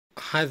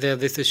Hi there,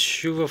 this is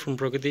Shuva from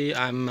Prokritee.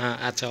 I'm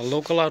at our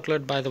local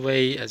outlet, by the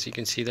way. As you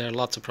can see, there are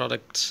lots of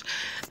products.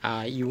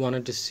 You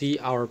wanted to see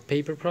our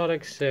paper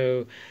products,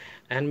 so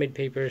handmade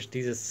papers.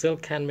 These are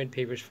silk handmade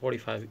papers,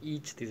 45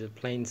 each. These are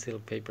plain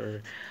silk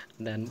paper.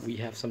 Then we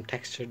have some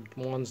textured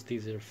ones.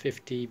 These are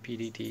 50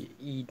 PDT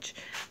each.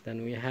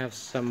 Then we have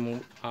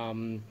some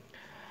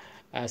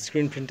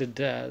screen printed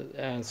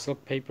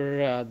silk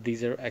paper.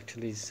 These are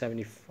actually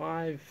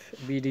 75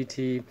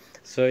 BDT,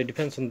 so it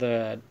depends on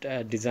the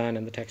design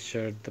and the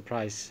texture. The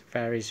price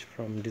varies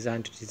from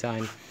design to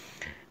design.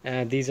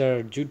 These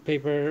are jute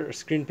paper,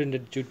 screen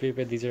printed jute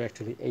paper. These are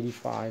actually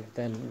 85.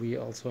 Then we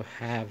also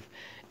have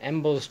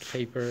embossed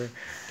paper.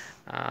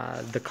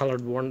 The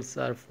colored ones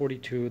are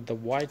 42. The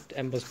white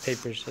embossed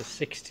papers are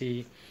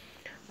 60.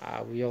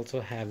 We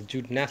also have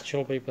jute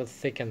natural paper,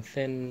 thick and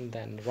thin,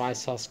 then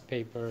rice husk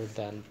paper,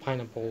 then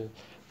pineapple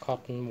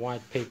cotton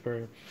white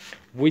paper,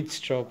 wheat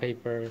straw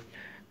paper,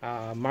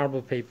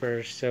 marble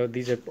paper. So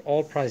these are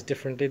all priced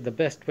differently. The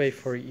best way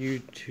for you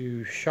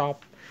to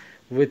shop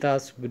with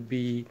us would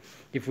be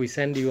if we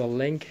send you a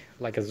link,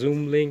 like a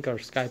Zoom link or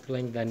Skype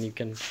link, then you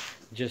can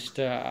just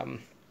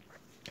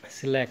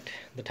select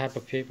the type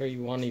of paper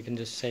you want. You can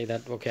just say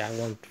that, okay, I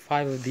want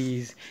 5 of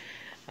these,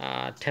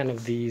 10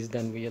 of these.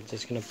 Then we are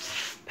just gonna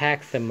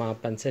pack them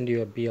up and send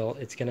you a bill.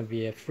 It's gonna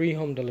be a free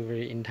home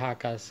delivery in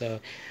Dhaka, so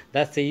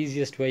that's the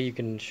easiest way you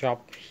can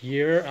shop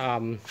here.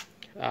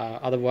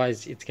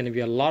 Otherwise it's gonna be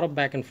a lot of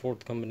back and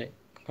forth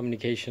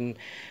communication.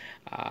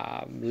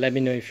 Let me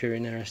know if you're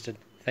interested.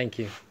 Thank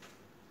you.